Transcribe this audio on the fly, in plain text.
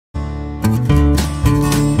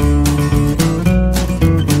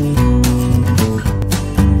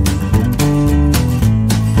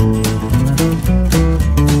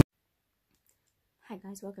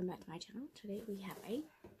welcome back to my channel. Today we have a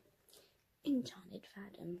Enchanted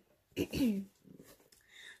fandom.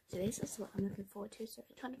 So this is what I'm looking forward to. So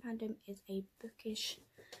Enchanted fandom is a bookish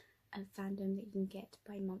fandom that you can get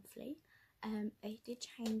bi-monthly. They did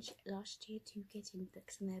change last year to getting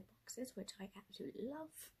books in their boxes, which I absolutely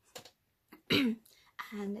love. And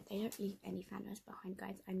they don't leave any fandoms behind,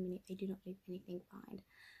 guys. I mean, they do not leave anything behind.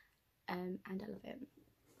 And I love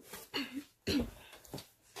it.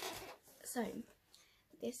 So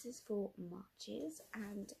this is for Marches,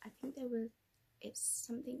 and I think it's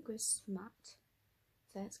something with Smut.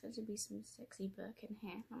 So there's going to be some sexy book in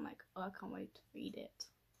here. I'm like, oh, I can't wait to read it.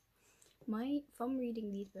 From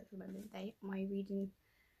reading these books, remember, my reading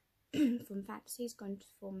from fantasy has gone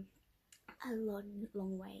from a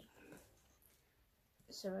long way.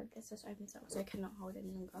 So I guess let's open this up because I cannot hold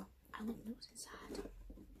any longer. I want to know what's inside.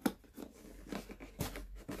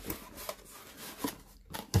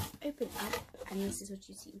 Open up, and this is what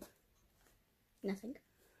you see. Nothing.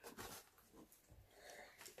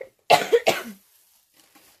 Let's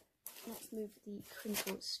move the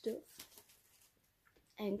crinkled stuff.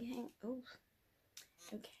 Okay. Oh.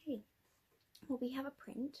 Okay. Well, we have a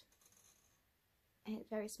print, and it's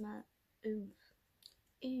very smart. Ooh.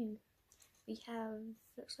 Ooh. We have,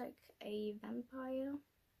 looks like a vampire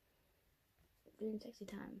doing sexy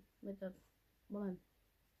time with a woman.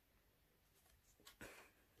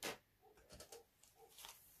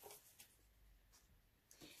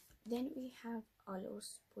 Then we have our little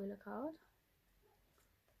spoiler card.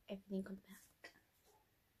 Everything on the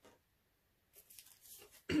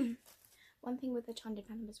back. One thing with the Enchanted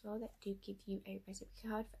fandom as well, that do give you a recipe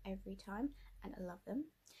card for every time, and I love them.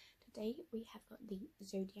 Today we have got the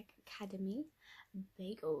Zodiac Academy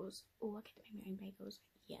bagels. Oh, I get to make my own bagels.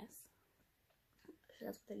 Yes. So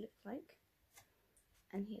that's what they look like.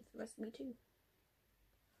 And here's the recipe too.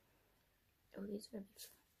 Oh, these are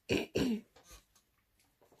big.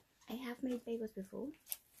 I have made bagels before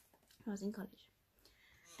when I was in college.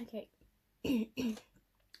 Okay.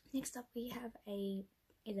 Next up we have a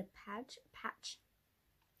patch.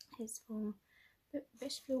 It's for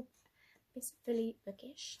Blissfully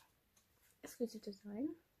Bookish. Exclusive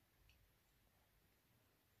design.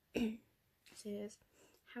 It says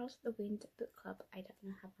House of the Wind Book Club. I don't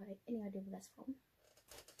know, have I any idea where that's from.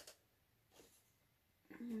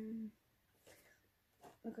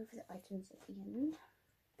 We'll go for the items at the end.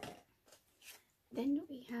 Then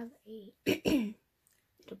we have a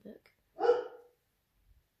little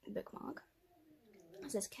bookmark.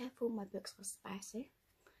 It says, careful, my books are spicy.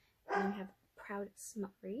 And then we have Proud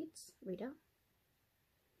Smut reader.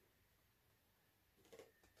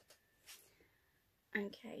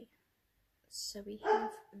 Okay, so we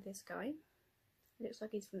have this guy. It looks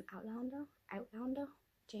like he's from Outlander,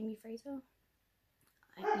 Jamie Fraser.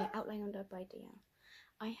 Yeah, Outlander by Diane.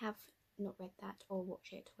 I have not read that or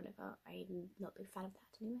watched it, whatever. I'm not a big fan of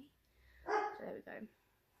that anyway. So there we go.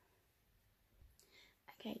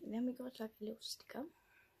 Okay, then we got like a little sticker.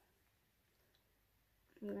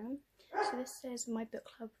 So this says, my book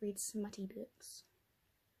club reads smutty books.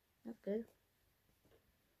 That's good.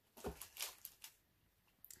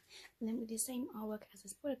 And then with the same artwork as the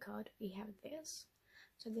spoiler card, we have this.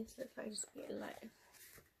 So this looks like just a like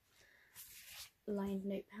lined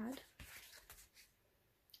notepad.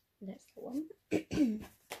 That's the one. Okay.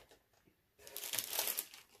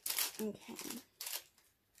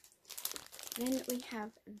 Then we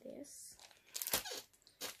have this.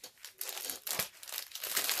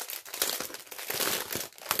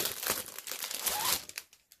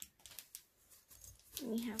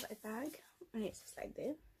 We have a bag, and it's just like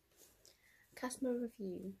this. Customer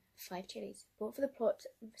review, 5 chilies. Bought for the plot,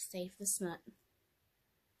 stay for the smut.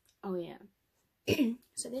 Oh yeah.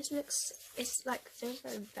 So this looks, it's like very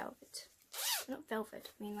velvet. Not velvet,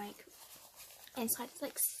 I mean like, inside it's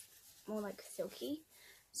like more like silky.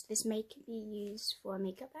 So this may be used for a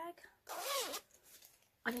makeup bag.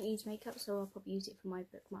 I don't use makeup, so I'll probably use it for my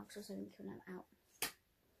bookmarks or something when I'm out.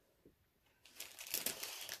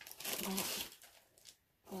 Wow.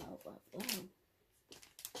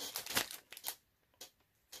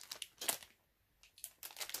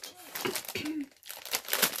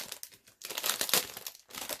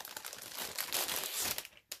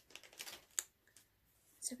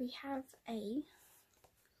 So we have a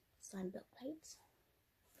signed book plates.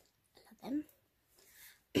 I love them.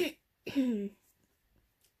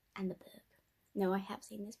 And the book. No, I have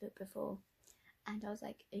seen this book before, and I was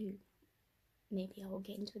like, ooh, maybe I will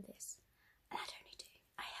get into this. And I totally do.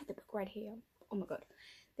 I have the book right here. Oh my god.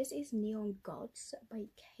 This is Neon Gods by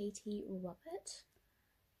Katee Robert.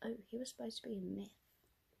 Oh, he was supposed to be a myth.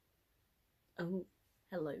 Oh,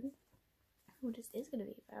 hello. What is this going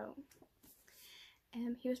to be about?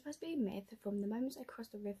 He was supposed to be a myth. From the moment I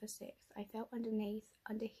crossed the river Styx, I felt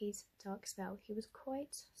under his dark spell. He was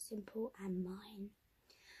quite simple and mine.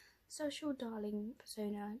 Social darling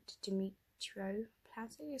persona Demetrio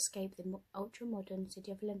plans to escape the ultra-modern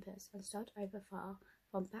city of Olympus and start over far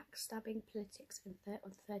from backstabbing politics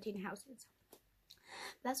of 13 houses.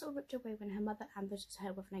 That's all ripped away when her mother ambushes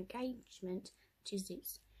her with an engagement to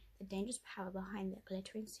Zeus, the dangerous power behind the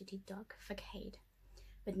glittering city dark facade.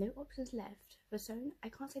 With no options left, Persephone, I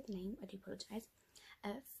can't say the name, I do apologise,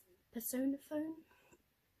 Persephone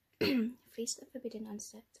flees the forbidden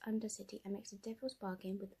undercity and makes a devil's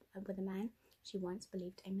bargain with a man she once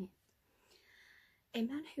believed a myth. A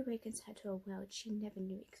man who awakens her to a world she never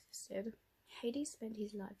knew existed. Hades spent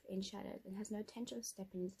his life in shadows and has no intention of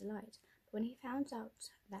stepping into the light, but when he found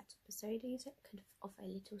out that Persephone could offer a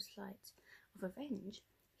little slight of revenge,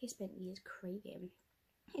 he spent years craving.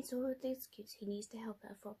 It's all the excuse he needs to help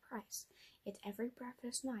her for a price, yet every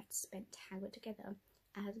breathless night spent tangled together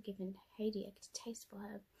has given Hades a taste for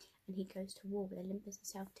her, and he goes to war with Olympus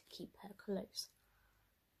himself to keep her close.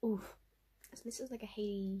 Ooh, so this is like a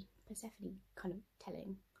Hades Persephone kind of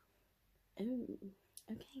telling. Ooh,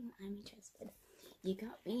 okay, I'm interested. You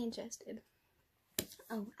got me interested.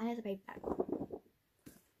 Oh, and there's a paperback.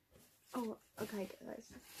 Oh, okay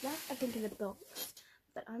guys, that's I think in the box,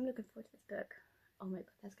 but I'm looking forward to this book. Oh my god,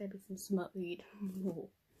 that's going to be some smut read.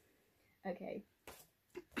 Okay.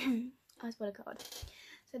 I spelled a card.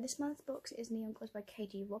 So this month's box is Neon Gods by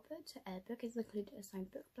Katee Robert. Book is included a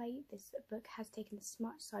signed bookplate. This book has taken the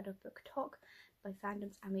smart side of book talk by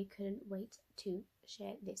fandoms, and we couldn't wait to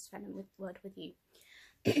share this fandom word with you.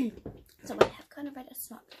 So I have kind of read a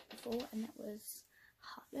smut before, and that was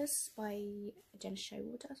Heartless by Jenna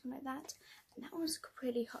Showalter or something like that. And that one was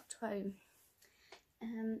pretty hot to home.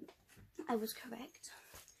 I was correct.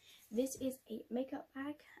 This is a makeup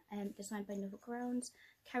bag designed by Novelgrounds.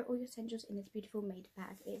 Carry all your essentials in this beautiful made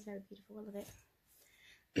bag. It is very beautiful, I love it.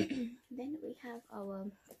 Then we have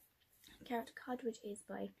our character card, which is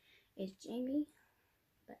Jamie,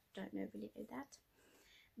 but don't really know that.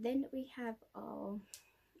 Then we have our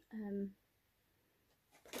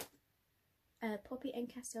Poppy and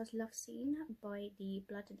Casteel's love scene by the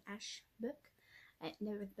Blood and Ash book.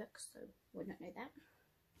 No read books, so would not know that.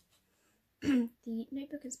 The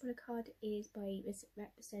notebook and spoiler card is by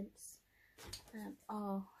represents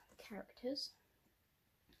our characters,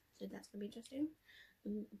 so that's gonna be interesting.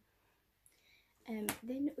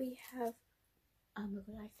 Then we have, oh my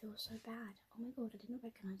god, I feel so bad. Oh my god, I did not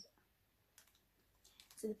recognise it.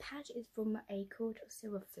 So the patch is from A Court of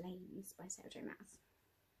Silver Flames by Maas.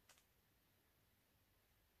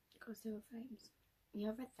 Court of Silver Flames. You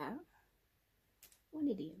have read that? What an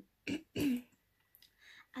idiot.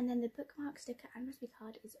 And then the bookmark, sticker and recipe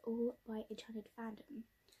card is all by Enchanted Fandom,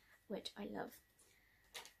 which I love.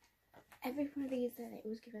 Every one of these that they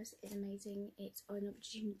always give us is amazing. It's an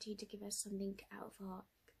opportunity to give us something out of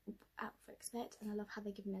expect, and I love how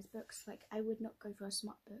they're giving us books. Like, I would not go for a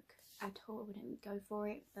smart book at all. I wouldn't go for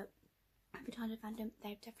it, but Enchanted Fandom,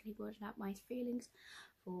 they've definitely broadened out my feelings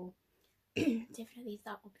for different these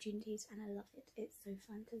opportunities, and I love it. It's so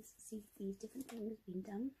fun to see these different things being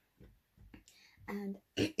done. And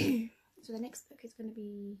so the next book is going to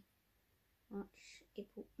be March,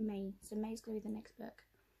 April, May. So May is going to be the next book.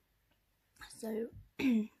 So,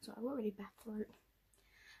 so I've already back for it.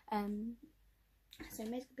 So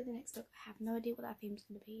May's going to be the next book. I have no idea what that theme's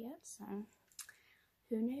going to be yet. So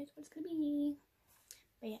who knows what it's going to be.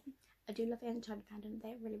 But yeah, I do love the Enchanted Fandom.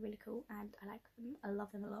 They're really, really cool, and I like them. I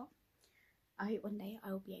love them a lot. I hope one day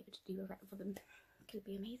I will be able to do a rep for them. It'll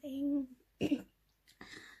be amazing.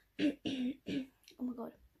 Oh my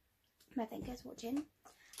god. But thank you guys for watching,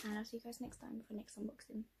 and I'll see you guys next time for next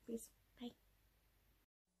unboxing. Peace. Bye.